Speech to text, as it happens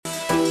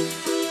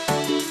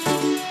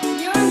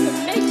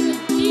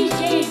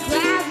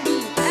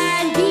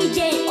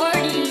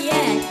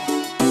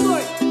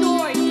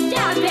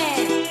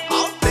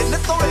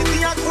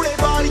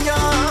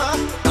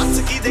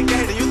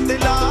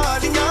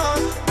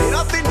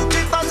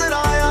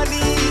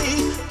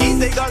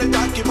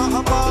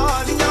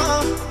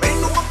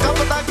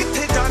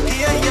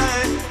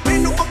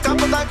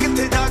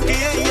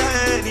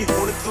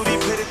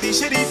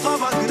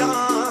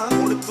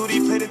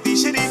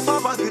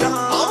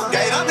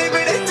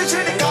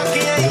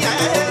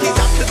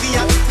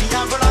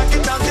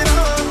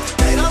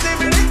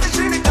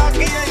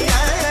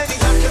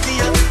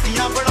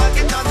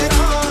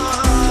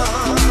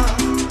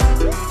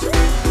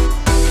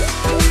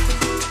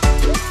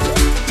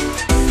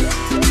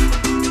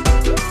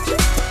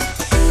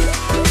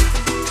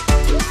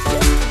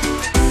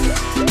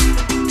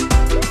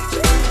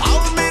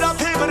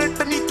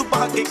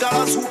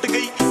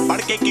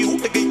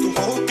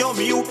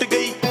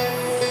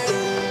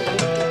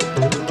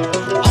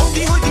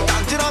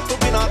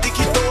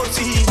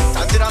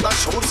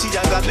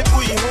ਗੱਲ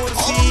ਕੋਈ ਹੋਰ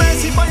ਸੀ। ਮੈਂ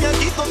ਸਿਪਾਹੀਆਂ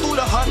ਕੀ ਤੋਂ ਤੂੰ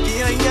ਲਹਾ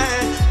ਕੇ ਆਈ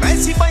ਐ, ਮੈਂ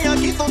ਸਿਪਾਹੀਆਂ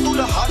ਕੀ ਤੋਂ ਤੂੰ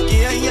ਲਹਾ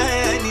ਕੇ ਆਈ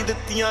ਐ। ਨੀ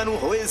ਦਿੱਤੀਆਂ ਨੂੰ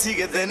ਹੋਏ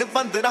ਸੀਗੇ ਦਿਨ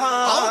 15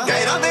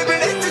 ਗੈਰਾਂ ਦੇ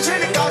ਵਿੜੇ ਚ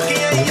ਛਿੜਕਾ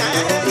ਕੇ ਆਈ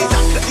ਐ। ਨੀ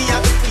ਜੱਟ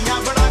ਦੀਆਂ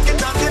ਦਿੱਤੀਆਂ ਬਣਾ ਕੇ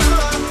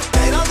ਚਾਦਰਾਂ,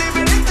 ਗੈਰਾਂ ਦੇ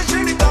ਵਿੜੇ ਚ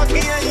ਛਿੜਕਾ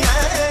ਕੇ ਆਈ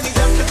ਐ। ਨੀ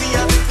ਜੱਟ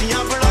ਦੀਆਂ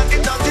ਦਿੱਤੀਆਂ ਬਣਾ ਕੇ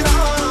ਚਾਦਰਾਂ।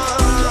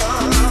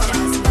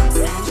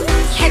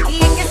 ਹੈਗੀ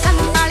ਇੱਕ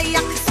ਸੰਤਾਲੀ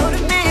ਅੱਖ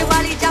ਸੁਰਮੇ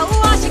ਵਾਲੀ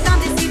ਜਾਊ ਆਸ਼ਿਕਾਂ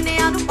ਦੇ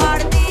ਸੀਨਿਆਂ ਨੂੰ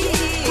ਪਾੜਦੀ,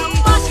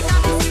 ਆਸ਼ਿਕਾਂ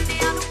ਦੇ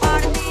ਸੀਨਿਆਂ ਨੂੰ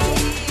ਪਾੜਦੀ।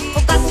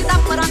 ਉਹ ਗੱਜਦਾ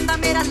ਪਰਾਂਦਾ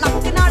ਮੇਰਾ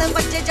ਲੱਕ ਨਾਲ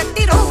ਵੱਜੇ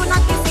ਜੱਟੀ ਰੋਹ ਨਾ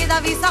ਕਿਸੇ ਦਾ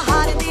ਵੀ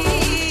ਸਹਾਰਦੀ,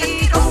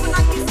 ਰੋਹ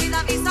ਨਾ ਕਿਸੇ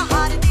ਦਾ ਵੀ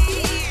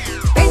ਸਹਾਰਦੀ।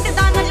 ਪਿੰਡ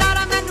ਦਾ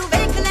ਨਜ਼ਾਰਾ ਮੈਨੂੰ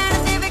ਵੇਖ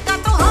ਲੈਣ ਦੇਵੇ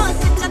ਕਾਤੋਂ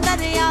ਹੱਥ ਚ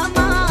ਦਰਿਆ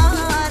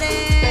ਮਾਰੇ।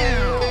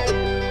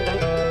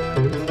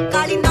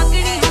 ਕਾਲੀ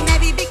ਨਾਗਣੀ ਹੈ ਮੈਂ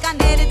ਵੀ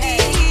ਬੀਕਾਨੇਰ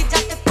ਦੀ,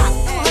 ਜੱਟ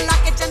ਪਾਤੋਂ ਹਿਲਾ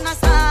ਕੇ ਚੰਨਾ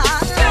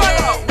ਸਾਰੇ।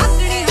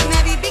 ਨਾਗਣੀ ਹੈ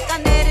ਮੈਂ ਵੀ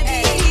ਬੀਕਾਨੇਰ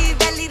ਦੀ,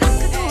 ਵੈਲੀ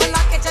ਰੱਖ ਦੂੰ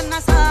ਹਿਲਾ ਕੇ ਚੰਨਾ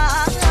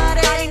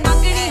ਸਾਰੇ। ਕਾਲੀ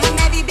ਨਾਗਣੀ ਹੈ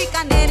ਮੈਂ ਵੀ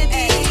ਬੀਕਾਨੇਰ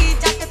ਦੀ,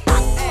 ਜੱਟ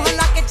ਪਾਤੋਂ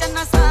ਹਿਲਾ ਕੇ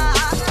ਚੰਨਾ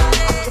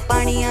ਸਾਰੇ। ਅੱਗ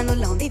ਪਾਣੀਆਂ ਨੂੰ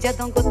ਲਾਉਂਦੀ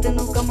ਜਦੋਂ ਗੁੱਤ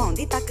ਨੂੰ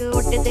ਕਮਾਉਂਦੀ ਤੱਕ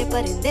ਉੱਡਦੇ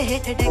ਪਰਿੰਦੇ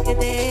ਹੇਠ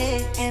ਡਿੱਗਦੇ।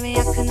 ਐਵੇਂ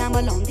ਅੱਖ ਨਾ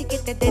ਮਲਾਉਂਦੀ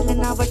ਕਿਤੇ ਦਿਲ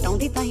ਨਾ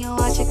ਵਟਾਉਂਦੀ ਤਾਈਓ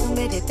ਆਸ਼ਿਕ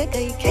ਮੇਰੇ ਤੇ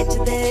ਗਈ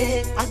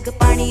ਖਿੱਚਦੇ। ਅੱਗ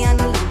ਪਾਣੀਆਂ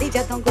ਨੂੰ ਲਾਉਂਦੀ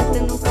ਜਦੋਂ ਗੁੱਤ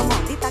ਨੂੰ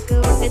ਕਮਾਉਂਦੀ ਤੱਕ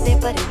ਉੱਡਦੇ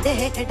ਪਰਿੰਦੇ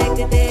ਹੇਠ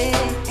ਡਿੱਗਦੇ।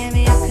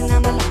 ਐਵੇਂ ਅੱਖ ਨਾ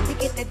ਮਲਾਉਂਦੀ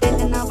ਕਿਤੇ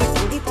ਦਿਲ ਨਾ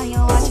ਵਟਾਉਂਦੀ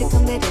ਤਾਈਓ ਆਸ਼ਿਕ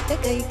ਮੇਰੇ ਤੇ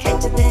ਗਈ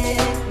ਖਿੱਚਦੇ।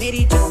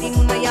 ਮੇਰੀ ਜੁੱਤੀ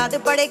ਨੂੰ ਨਾ ਯਾਦ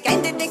ਬੜੇ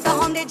ਕਹਿੰਦੇ ਤੇ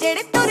ਕਹਾਉਂਦੇ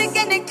ਜਿਹੜੇ ਤੁਰ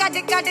ਗਏ ਨੇ ਕੱਢ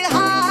ਕੱਢ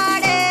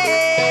ਹਾੜੇ।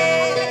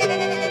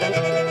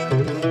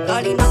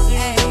 ਕਾਲੀ ਨਾਗਣੀ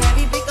ਮੈਂ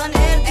ਵੀ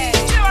ਬੀਕਾਨੇਰ ਦੀ,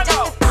 ਜੱਟ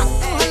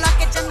ਪਾਤੋਂ ਹਿਲਾ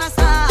ਕੇ ਚੰਨਾ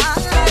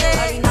ਸਾਰੇ।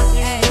 ਕਾਲੀ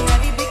ਨਾਗਣੀ ਮੈਂ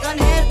ਵੀ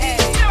ਬੀਕਾਨੇਰ ਦੀ,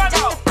 ਜੱਟ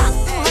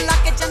ਪਾਤੋਂ ਹਿਲਾ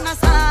ਕੇ ਚੰਨਾ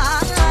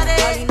ਸਾਰੇ।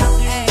 ਕਾਲੀ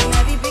ਨਾਗਣੀ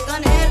ਮੈਂ ਵੀ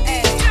ਬੀਕਾਨੇਰ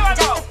ਦੀ,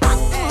 ਜੱਟ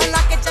ਪਾਤੋਂ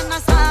ਹਿਲਾ ਕੇ ਚੰਨਾ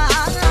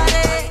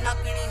ਸਾਰੇ।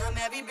 ਨਾਗਣੀ ਹਾਂ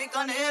ਮੈਂ ਵੀ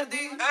ਬੀਕਾਨੇਰ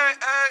ਦੀ।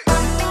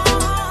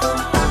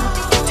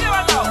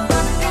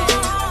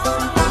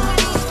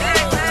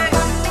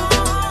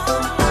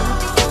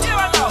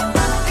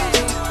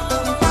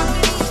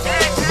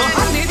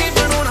 ਬਹਾਨੇ ਦੇ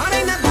ਬਣਾਉਣਾ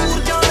ਨੇ ਨਾ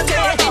ਦੂਰ ਜਾਣ ਦੇ,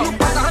 ਤੈਨੂੰ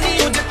ਪਤਾ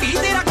ਨਹੀਂ ਉਹ ਜੱਟੀ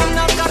ਤੇਰਾ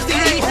ਕਿੰਨਾ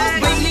ਕਰਦੀ। ਹੋ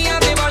ਬੈਲੀਆਂ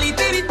ਦੇ ਵਾਲੀ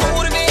ਤੇਰੀ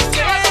ਤੋਰ ਵੇਖ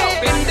ਕੇ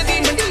ਪਿੰਡ ਦੀ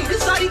ਮੰਡੀਰ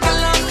ਸਾਰੀ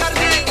ਗੱਲਾਂ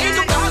ਕਰਦੀ। ਇਹ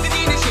ਜੋ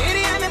ਕਾਗਦੀ ਨੇ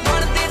ਸ਼ੇਰਿਆਂ ਨੇ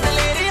ਬਣਦੇ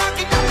ਦਲੇਰਿਆਂ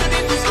ਕੀ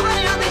ਕਰਦੇ ਤੂੰ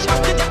ਸਾਰਿਆਂ ਦੇ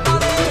ਸ਼ੱਕ ਜੱਟਾ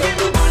ਵੇ।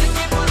 ਤੂੰ ਬਣ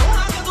ਕੇ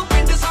ਪਰੋਣਾ ਕਦੋਂ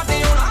ਪਿੰਡ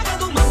ਸਾਡੇ ਆਉਣਾ,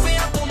 ਕਦੋਂ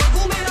ਮਾਪਿਆਂ ਤੋਂ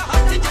ਮੰਗੂ ਮੇਰਾ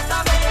ਹੱਥ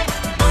ਜੱਟਾ ਵੇ।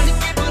 ਬਣ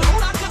ਕੇ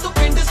ਪਰੋਣਾ ਕਦੋਂ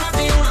ਪਿੰਡ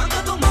ਸਾਡੇ ਆਉਣਾ,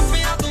 ਕਦੋਂ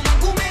ਮਾਪਿਆਂ ਤੋਂ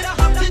ਮੰਗੂ ਮੇਰਾ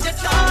ਹੱਥ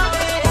ਜੱਟਾ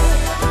ਵੇ।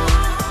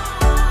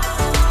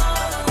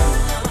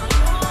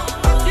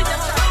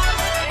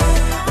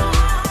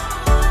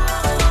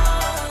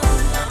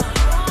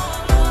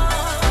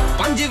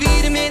 ਪੰਜ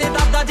ਵੀਰ ਮੇਰੇ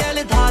ਦਾਦਾ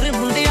ਜੈਲਦਾਰ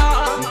ਮੁੰਡਿਆ,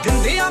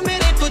 ਦਿੰਦੇ ਆ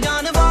ਮੇਰੇ ਤੋਂ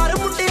ਜਾਨਵਾਰ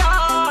ਮੁੰਡਿਆ।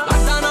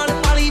 ਲਾਡਾ ਨਾਲ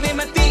ਪਾਲੀ ਵੇ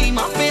ਮੈਂ ਧੀ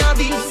ਮਾਪਿਆਂ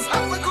ਦੀ,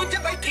 ਸਭ ਕੁਝ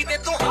ਬੈਠੀ ਤੇ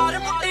ਤੂੰ ਹਾਰ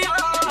ਮੁੰਡਿਆ।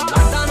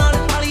 ਲਾਡਾ ਨਾਲ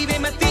ਪਾਲੀ ਵੇ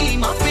ਮੈਂ ਧੀ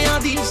ਮਾਪਿਆਂ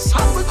ਦੀ,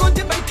 ਸਭ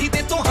ਕੁਝ ਬੈਠੀ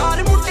ਤੇ ਤੂੰ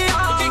ਹਾਰ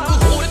ਮੁੰਡਿਆ। ਇੱਕ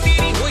ਹੋਰ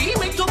ਤੇਰੀ ਹੋਈ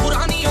ਮੈਥੋਂ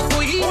ਬੁਰਾ ਨਹੀਂ ਉਹ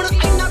ਕੋਈ, ਹੁਣ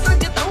ਇੰਨਾ ਤਾਂ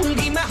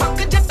ਜਿਤਾਉਂਗੀ ਮੈਂ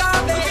ਹੱਕ ਜੱਟਾ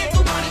ਵੇ।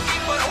 ਤੂੰ ਬਣ ਕੇ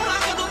ਪਰੋਣਾ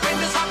ਕਦੋਂ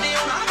ਪਿੰਡ ਸਾਡੇ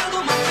ਆਉਣਾ,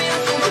 ਕਦੋਂ ਮਾਪਿਆਂ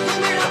ਤੋਂ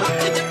ਮੰਗੂ ਮੇਰਾ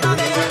ਹੱਕ ਜੱਟਾ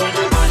ਵੇ।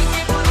 ਤੂੰ ਬਣ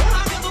ਕੇ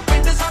ਪਰੋਣਾ ਕਦੋਂ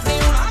ਪਿੰਡ ਸਾਡੇ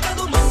ਆਉਣਾ,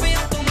 ਕਦੋਂ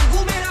ਮਾਪਿਆਂ ਤੋਂ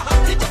ਮੰਗੂ ਮੇਰਾ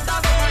ਹੱਕ ਜੱਟਾ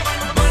ਵੇ।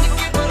 ਬਣ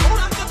ਕੇ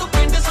ਪਰੋਣਾ ਕਦੋਂ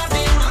ਪਿੰਡ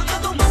ਸਾਡੇ ਆਉਣਾ,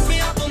 ਕਦੋਂ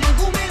ਮਾਪਿਆਂ ਤੋਂ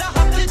ਮੰਗੂ ਮੇਰਾ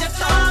ਹੱਕ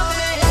ਜੱਟਾ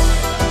ਵੇ।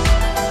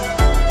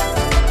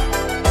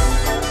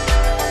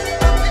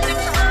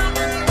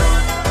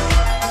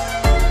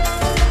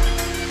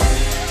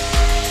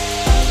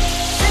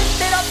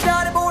 ਤੇਰਾ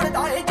ਪਿਆਰ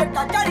ਬੋਲਦਾ ਏ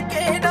ਜੱਟਾ ਚੜ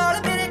ਕੇ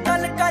ਨਾਲ ਮੇਰੇ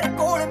ਗੱਲ ਕਰ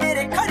ਕੋਲ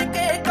ਮੇਰੇ ਖੜ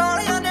ਕੇ।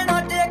 ਕਾਲੀਆਂ ਦੇ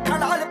ਨਾਟੇ ਅੱਖਾਂ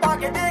ਲਾਲ ਪਾ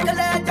ਕੇ ਦੇਖ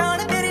ਲੈ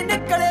ਜਾਨ ਮੇਰੀ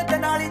ਨਿਕਲੇ ਤੇ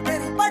ਨਾਲੀ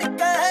ਤੇਰੀ ਪੜ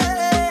ਕੇ।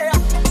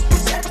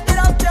 ਸਿਰ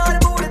ਤੇਰਾ ਪਿਆਰ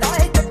ਬੋਲਦਾ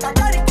ਏ ਜੱਟਾ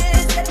ਚੜ ਕੇ,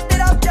 ਸਿਰ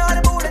ਤੇਰਾ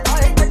ਪਿਆਰ ਬੋਲਦਾ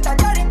ਏ ਜੱਟਾ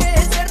ਚੜ ਕੇ,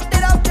 ਸਿਰ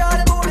ਤੇਰਾ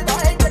ਪਿਆਰ ਬੋਲਦਾ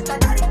ਏ ਜੱਟਾ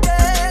ਚੜ ਕੇ।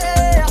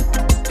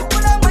 ਤੂੰ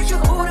ਬੜਾ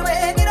ਮਸ਼ਹੂਰ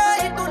ਵੇ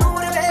ਨਿਰਾਏ ਤੂੰ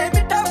ਨੂਰ ਵੇ,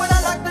 ਮਿੱਠਾ ਬੜਾ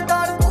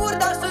ਲੱਗਦਾ ਨੂਰ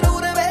ਦਾ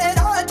ਸਰੂਰ ਵੇ।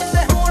 ਰਾਜ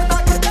ਤੇ ਹੋਣ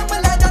ਦਾ ਕਦਮ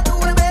ਲੈ ਜਾ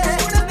ਦੂਰ ਵੇ,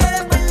 ਹੁਣ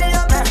ਮੇਰੇ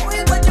ਪੱਲਿਆਂ ਮੈਂ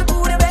ਹੋਈ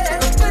ਮਜਬੂਰ ਵੇ।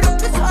 ਰੁਕ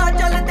ਰੁਕ ਸਾਹ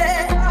ਚੱਲਦੇ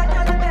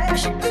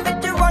ਇਸ਼ਕ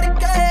ਵਿੱਚ ਵੜ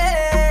ਕੇ।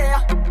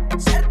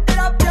 ਸਿਰ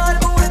ਤੇਰਾ ਪਿਆਰ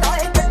ਬੋਲਦਾ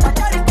ਏ ਜੱਟਾ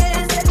ਚੜ ਕੇ,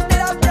 ਸਿਰ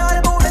ਤੇਰਾ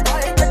ਪਿਆਰ ਬੋਲਦਾ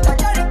ਏ ਜੱਟਾ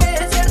ਚੜ ਕੇ,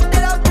 ਸਿਰ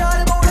ਤੇਰਾ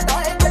ਪਿਆਰ ਬੋਲਦਾ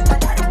ਏ ਜੱਟਾ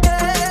ਚੜ ਕੇ।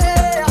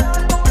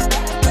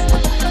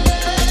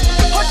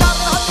 ਹੋ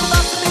ਡਰਦਾ ਤੂੰ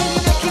ਦੱਸ ਮੇਰੀ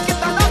ਵੇਖੀ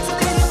ਕਿੱਦਾਂ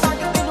ਨੱਚਦੀ ਨੀ,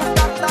 ਤੰਗ ਤੈਨੂੰ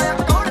ਕਰਦਾ ਆ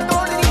ਕੌਣ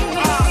ਕੌਣ ਨੀ।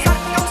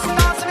 ਸਰਕਸ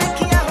ਡਾਂਸ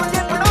ਵੇਖੀ ਇਹੋ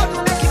ਜਿਹੇ ਬਣਾ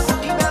ਤੂੰ ਵੇਖੀ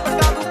ਕੁੱਟੀ ਮੈਂ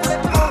ਵਗਾ ਦੂੰ ਪੂਰੇ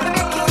ਫਲੋਰ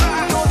ਵੇਖੀ।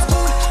 ਓ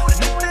ਸਕੂਲ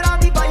ਨਿਪੜਾਂ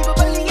ਦੀ ਵਾਈਬ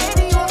ਬੱਲੀਏ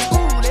ਨੀ, ਓ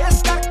ਸਕੂਲ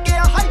ਇਸ ਕਰਕੇ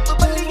ਆ ਹਾਈਪ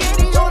ਬੱਲੀਏ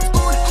ਨੀ। ਓ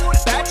ਸਕੂਲ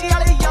ਬੈਠੀ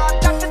ਵਾਲੇ ਯਾਰ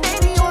ਜੱਟ ਦੇ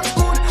ਨੀ, ਓ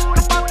ਸਕੂਲ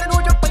ਟਪਾਤ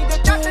ਨੂੰ ਜੋ ਪੈਂਦੇ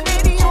ਜੱਟ ਦੇ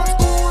ਨੀ। ਓ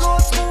ਸਕੂਲ ਓ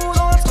ਸਕੂਲ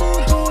ਓ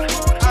ਸਕੂਲ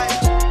ਆਏ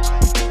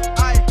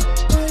ਆਏ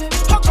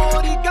ਹੋ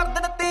ਗੋਰੀ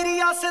ਗਰਦਨ ਤੇਰੀ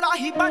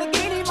ਆਸਰਾਹੀ ਬਣ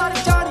ਗਈ ਨੀ, ਮਰ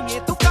ਜਾਣੀਏ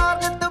ਤੂੰ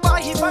ਕਾਰਨ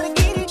ਤਬਾਹੀ ਬਣ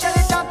ਗਈ ਨੀ।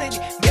 ਚਲੇ ਜਾਂਦੇ ਨੀ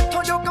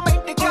ਮੇਥੋਂ ਜੋ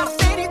ਕਮੈਂਟ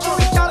ਕਰਦੇ ਨੀ, ਤੂੰ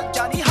ਵੀ ਚੱਲ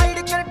ਜਾਨੀ ਹਾਈਡ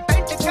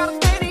ਕੰਟੈਂਟ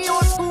ਕਰਦੇ ਨੀ। ਓ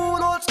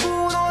ਸਕੂਲ ਓ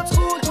ਸਕੂਲ ਓ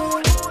ਸਕੂਲ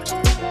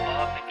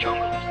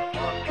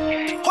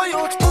ਹੋਏ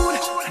ਓ ਸਕੂਲ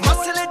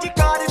ਮਸਲੇ ਜੀ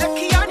ਕਾਰ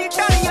ਰੱਖੀਆਂ ਨੀ,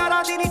 ਟਾਰ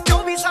ਯਾਰਾਂ ਦੀ ਨੀ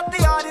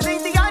 24/7 ਯਾਰ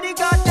ਰਹਿੰਦੀਆਂ ਨੀ।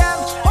 ਗਾ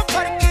ਟਾਈਮ ਹੋ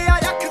ਫੜ ਕੇ ਆ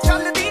ਅੱਖ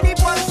ਚੱਲਦੀ ਨੀ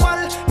ਪਲ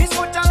ਪਲ ਨੀ,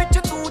 ਸੋਚਾਂ ਵਿੱਚ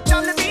ਤੂੰ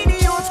ਚੱਲਦੀ ਨੀ।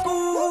 ਓ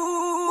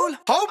ਸਕੂਲ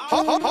ਹੋ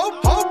ਹੋ ਹੋ ਹੋ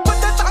ਹੋ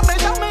ਬੱਤੇ ਤਾਮੇ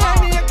ਜਾਮੇ ਆਈ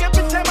ਨੀ, ਅੱਗੇ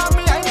ਪਿੱਛੇ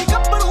ਮਾਮੇ ਆਈ ਨੀ।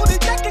 ਗੱਭਰੂ ਦੀ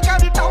ਚੈੱਕ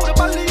ਕਰੀ ਟਾਉਰ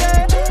ਬੱਲੀਏ,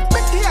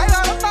 ਮਿੱਠੀ ਆ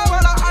ਯਾਰ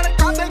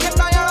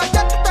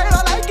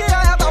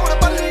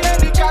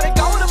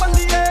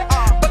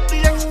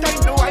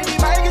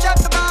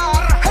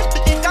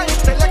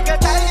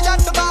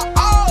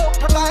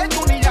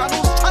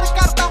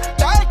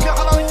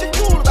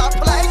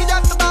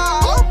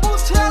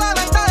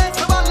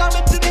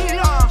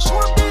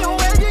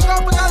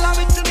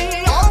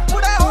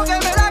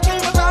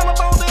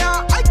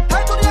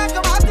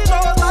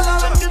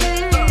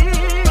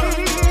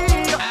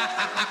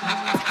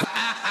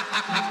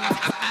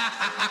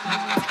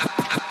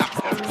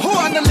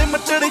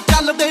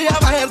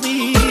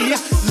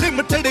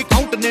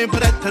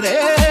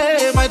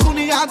ਨੱਠਦੇ ਮੈਂ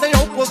ਦੁਨੀਆ ਦੇ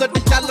ਓਪੋਜ਼ਿਟ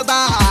ਚੱਲਦਾ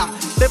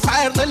ਤੇ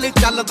ਫਾਇਰ ਲਈ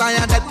ਚੱਲਦਾ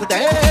ਆ ਨੱਠਦੇ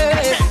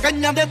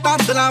ਕਈਆਂ ਦੇ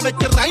ਤਾਂਦਲਾਂ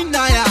ਵਿੱਚ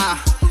ਰਹਿਣਾ ਆ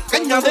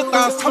ਕਈਆਂ ਦੇ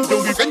ਤਾਂ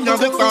ਸਮਝੂਗੀ ਕਈਆਂ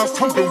ਦੇ ਤਾਂ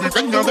ਸਮਝੂਗੀ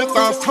ਕਈਆਂ ਦੇ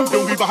ਤਾਂ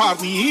ਸਮਝੂਗੀ ਬਾਹਰ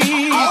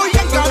ਨਹੀਂ ਆਓ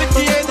ਯੰਗਾ ਵਿੱਚ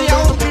ਇਹਦੇ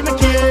ਆਉਂਦੀ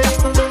ਮਿੱਠੀਏ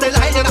ਤੇ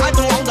ਲੈ ਜਣਾ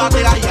ਤੂੰ ਆਉਂਦਾ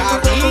ਤੇਰਾ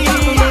ਯਾਰ ਨਹੀਂ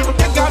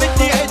ਯੰਗਾ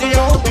ਵਿੱਚ ਇਹਦੇ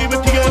ਆਉਂਦੀ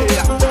ਮਿੱਠੀਏ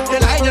ਤੇ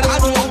ਲੈ ਜਣਾ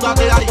ਤੂੰ ਆਉਂਦਾ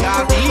ਤੇਰਾ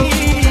ਯਾਰ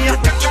ਨਹੀਂ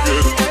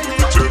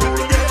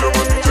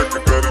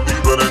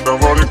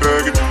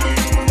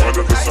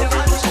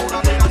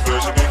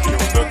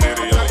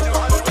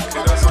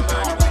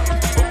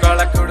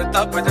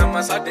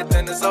ਪਜਾਮਾ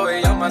 350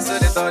 ਯਾਮਾ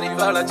ਸਰਦਾਰੀ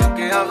ਵਾਲਾ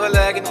ਚੁੱਕਿਆ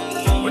ਵਲੈਗ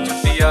ਨੀ ਉਹ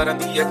ਜੁੱਤੀ ਯਾਰਾਂ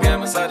ਦੀ ਆ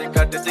ਕੈਮ ਸਾਰੇ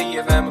ਕੱਢ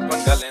ਜਈਏ ਵਹਿਮ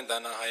ਪੰਗਾ ਲੈਂਦਾ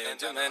ਨਾ ਹੈ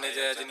ਜਮੈਨੇ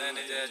ਜੈਜ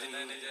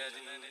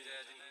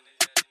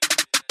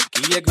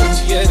ਕੀ ਹੈ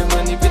ਗੁੱਚੀ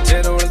ਅਰਮਾਨੀ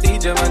ਪਿੱਛੇ ਰੋਲਦੀ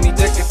ਜਵਾਨੀ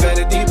ਚੈੱਕ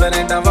ਕਰਦੀ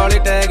ਬਰੈਂਡਾਂ ਵਾਲੇ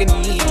ਟੈਗ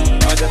ਨੀ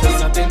ਆਜਾ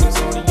ਦੱਸਾਂ ਤੈਨੂੰ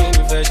ਸੋਹਣੀਏ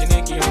ਨੂੰ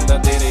ਫੈਸ਼ਨ ਕੀ ਹੁੰਦਾ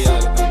ਤੇਰੇ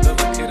ਯਾਰ ਦਾ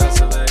ਵੱਖਰਾ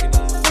ਸਵੈਗ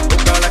ਨੀ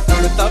ਉਹ ਕਾਲਾ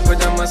ਕੁੜਤਾ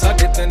ਪਜਾਮਾ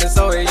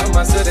 350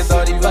 ਯਾਮਾ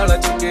ਸਰਦਾਰੀ ਵਾਲਾ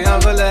ਚੁੱਕਿਆ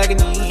ਵਲੈਗ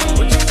ਨੀ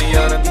ਉਹ ਜੁੱਤੀ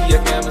ਯਾਰਾਂ ਦੀ ਆ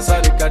ਕੈਮ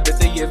ਸਾਰੇ ਕੱਢ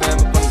ਜਈਏ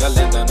ਵਹਿਮ ਪੰਗਾ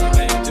ਲੈਂਦਾ ਨਾ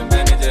ਹੈ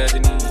ਜਮੈਨੇ ਜੈਜ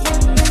ਨੀ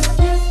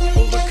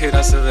ਉਹ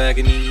ਵੱਖਰਾ ਸਵੈਗ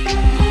ਨੀ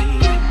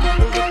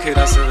ਉਹ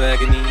ਵੱਖਰਾ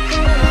ਸਵੈਗ ਨੀ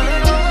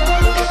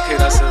ਉਹ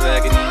ਵੱਖਰਾ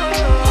ਸਵੈਗ ਨੀ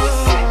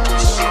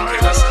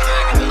ਵੱਖਰਾ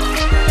ਸਵੈਗ ਨੀ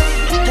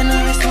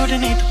ਇਤਨਾ ਵੀ ਸੂਟ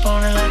ਨਹੀਂ ਤੂੰ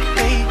ਪਾਉਣ ਲੱਗ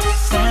ਪਈ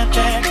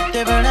ਸਨੈਪਚੈਟ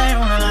ਤੇ ਬੜਾ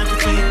ਹੋਣ ਲੱਗ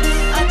ਪਈ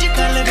ਅੱਜ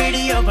ਕੱਲ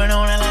ਵੀਡੀਓ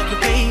ਬਣਾਉਣ ਲੱਗ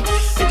ਪਈ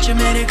ਵਿੱਚ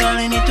ਮੇਰੇ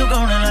ਗਾਣੇ ਨਹੀਂ ਤੂੰ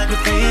ਗਾਉਣ ਲੱਗ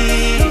ਪਈ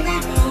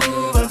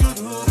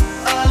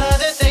All of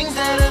the things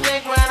that I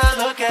think when I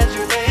look at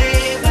you,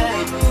 baby.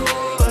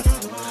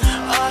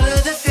 All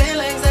of the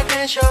feelings I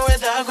can't show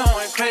without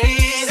going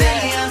crazy.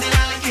 Sehliyan de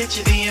naal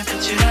khichdiyan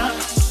picturean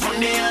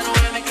mundiyan nu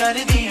ਐਵੇਂ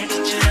ਕਰਦੀਆਂ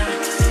ਟੀਚਰਾਂ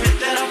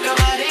ਮਿੱਤਰਾਂ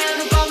ਕਵਾਰਿਆਂ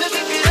ਨੂੰ ਪਾਵੇਂ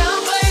ਫਿਕਰਾਂ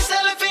ਪਈ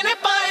ਸੈਲਫੀ ਨੇ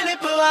ਪਾਏ ਨੇ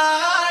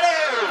ਪਵਾੜੇ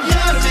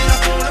ਯਾਰ ਮੇਰਾ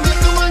ਫੋਨ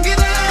ਮੈਨੂੰ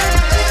ਮੰਗਦਾ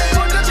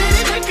ਫੋਟੋ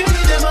ਤੇਰੀ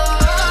ਦੇਖਣੀ ਦੇ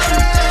ਮਾਰ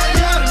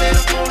ਯਾਰ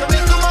ਮੇਰਾ ਫੋਨ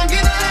ਮੈਨੂੰ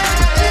ਮੰਗਦਾ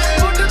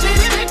ਫੋਟੋ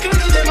ਤੇਰੀ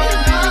ਦੇਖਣੀ ਦੇ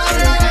ਮਾਰ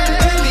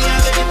ਗਲੀਆਂ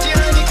ਦੇ ਵਿੱਚ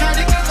ਨਹੀਂ ਖੜ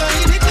ਕੇ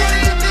ਕੋਈ ਨਹੀਂ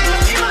ਤੇਰੇ ਉੱਤੇ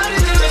ਹੱਥੀ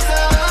ਮਾਰਦੇ ਨੇ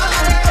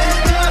ਸਾਰ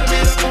ਯਾਰ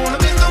ਮੇਰਾ ਫੋਨ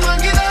ਮੈਨੂੰ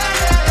ਮੰਗਦਾ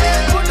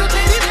ਫੋਟੋ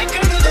ਤੇਰੀ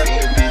ਦੇਖਣੀ ਦੇ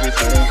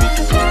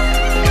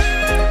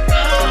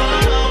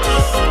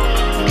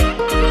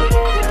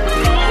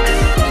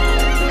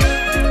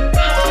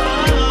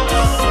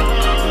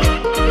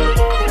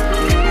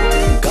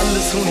ਗੱਲ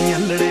ਸੁਣੀ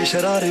ਹੱਲੜੇ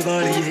ਸ਼ਰਾਰੇ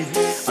ਵਾਲੀਏ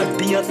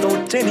ਅੱਡੀਆਂ ਤੋਂ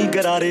ਉੱਚੇ ਨਹੀਂ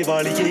ਗਰਾਰੇ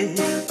ਵਾਲੀਏ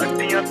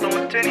ਅੱਡੀਆਂ ਤੋਂ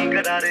ਉੱਚੇ ਨਹੀਂ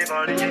ਗਰਾਰੇ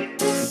ਵਾਲੀਏ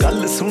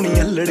ਗੱਲ ਸੁਣੀ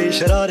ਹੱਲੜੇ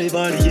ਸ਼ਰਾਰੇ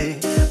ਵਾਲੀਏ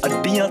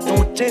ਅੱਡੀਆਂ ਤੋਂ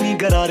ਉੱਚੇ ਨਹੀਂ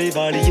ਗਰਾਰੇ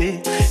ਵਾਲੀਏ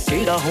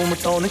ਕਿਹੜਾ ਹੋਮ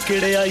ਟਾਊਨ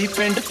ਕਿਹੜੇ ਆਈ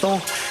ਪਿੰਡ ਤੋਂ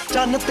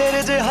ਚੰਨ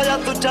ਤੇਰੇ ਜਿਹਾ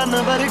ਤੂੰ ਚੰਨ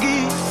ਵਰਗੀ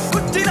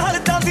ਕੁੱਚੀ ਨਾਲ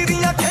ਚਾਂਦੀ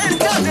ਦੀਆਂ ਖੇਡ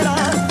ਚਾਦਰਾਂ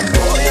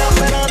ਹੋਰਿਆ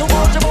ਪੈਰਾਂ ਨੂੰ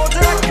ਬੋਝ ਬੋਝ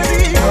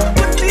ਰੱਖਦੀ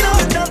ਕੁੱਚੀ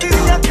ਨਾਲ ਚਾਂਦੀ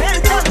ਦੀਆਂ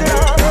ਖੇਡ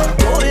ਚਾਦਰਾਂ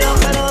ਹੋਰਿਆ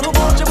ਪੈਰਾਂ ਨੂੰ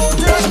ਬੋਝ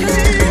ਬੋਝ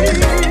ਰੱਖਦੀ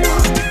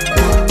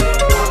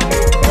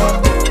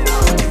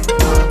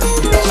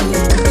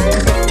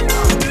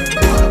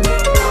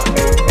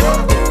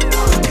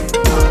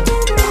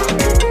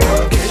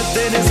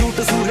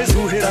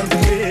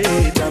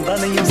ਜਾਂਦਾ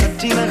ਨਹੀਂ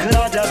ਸੱਚੀ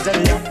ਨਖਰਾ ਜਾ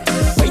ਚੜਿਆ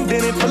ਪੈਂਦੇ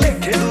ਨੇ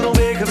ਭਲੇਖੇ ਦੂਰੋਂ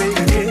ਵੇਖ ਵੇਖ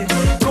ਕੇ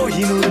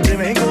ਕੋਈ ਨੂਰ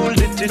ਜਿਵੇਂ ਗੋਲਡ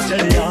ਚ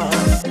ਚੜਿਆ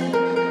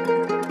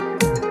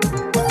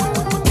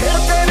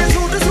ਖੇਡਦੇ ਨੇ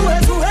ਸੂਟ ਸੂਹੇ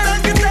ਸੂਹੇ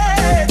ਰੰਗ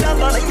ਤੇ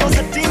ਜਾਂਦਾ ਨਹੀਂ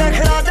ਸੱਚੀ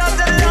ਨਖਰਾ ਜਾ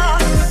ਚੜਿਆ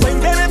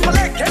ਪੈਂਦੇ ਨੇ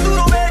ਭਲੇਖੇ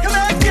ਦੂਰੋਂ ਵੇਖ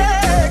ਵੇਖ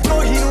ਕੇ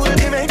ਕੋਈ ਨੂਰ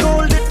ਜਿਵੇਂ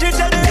ਗੋਲਡ ਚ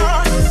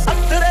ਚੜਿਆ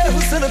ਅਤਰੇ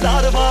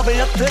ਹੁਸਨਦਾਰ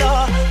ਬਾਬੇ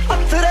ਅਤਰਾ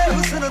ਅਤਰੇ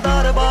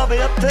ਹੁਸਨਦਾਰ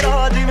ਬਾਬੇ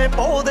ਅਤਰਾ ਜਿਵੇਂ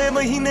ਪੌਦੇ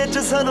ਮਹੀਨੇ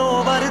ਚ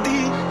ਸਨੋਵਰ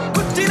ਦੀ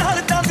ਉੱਚੀ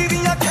ਨਾਲ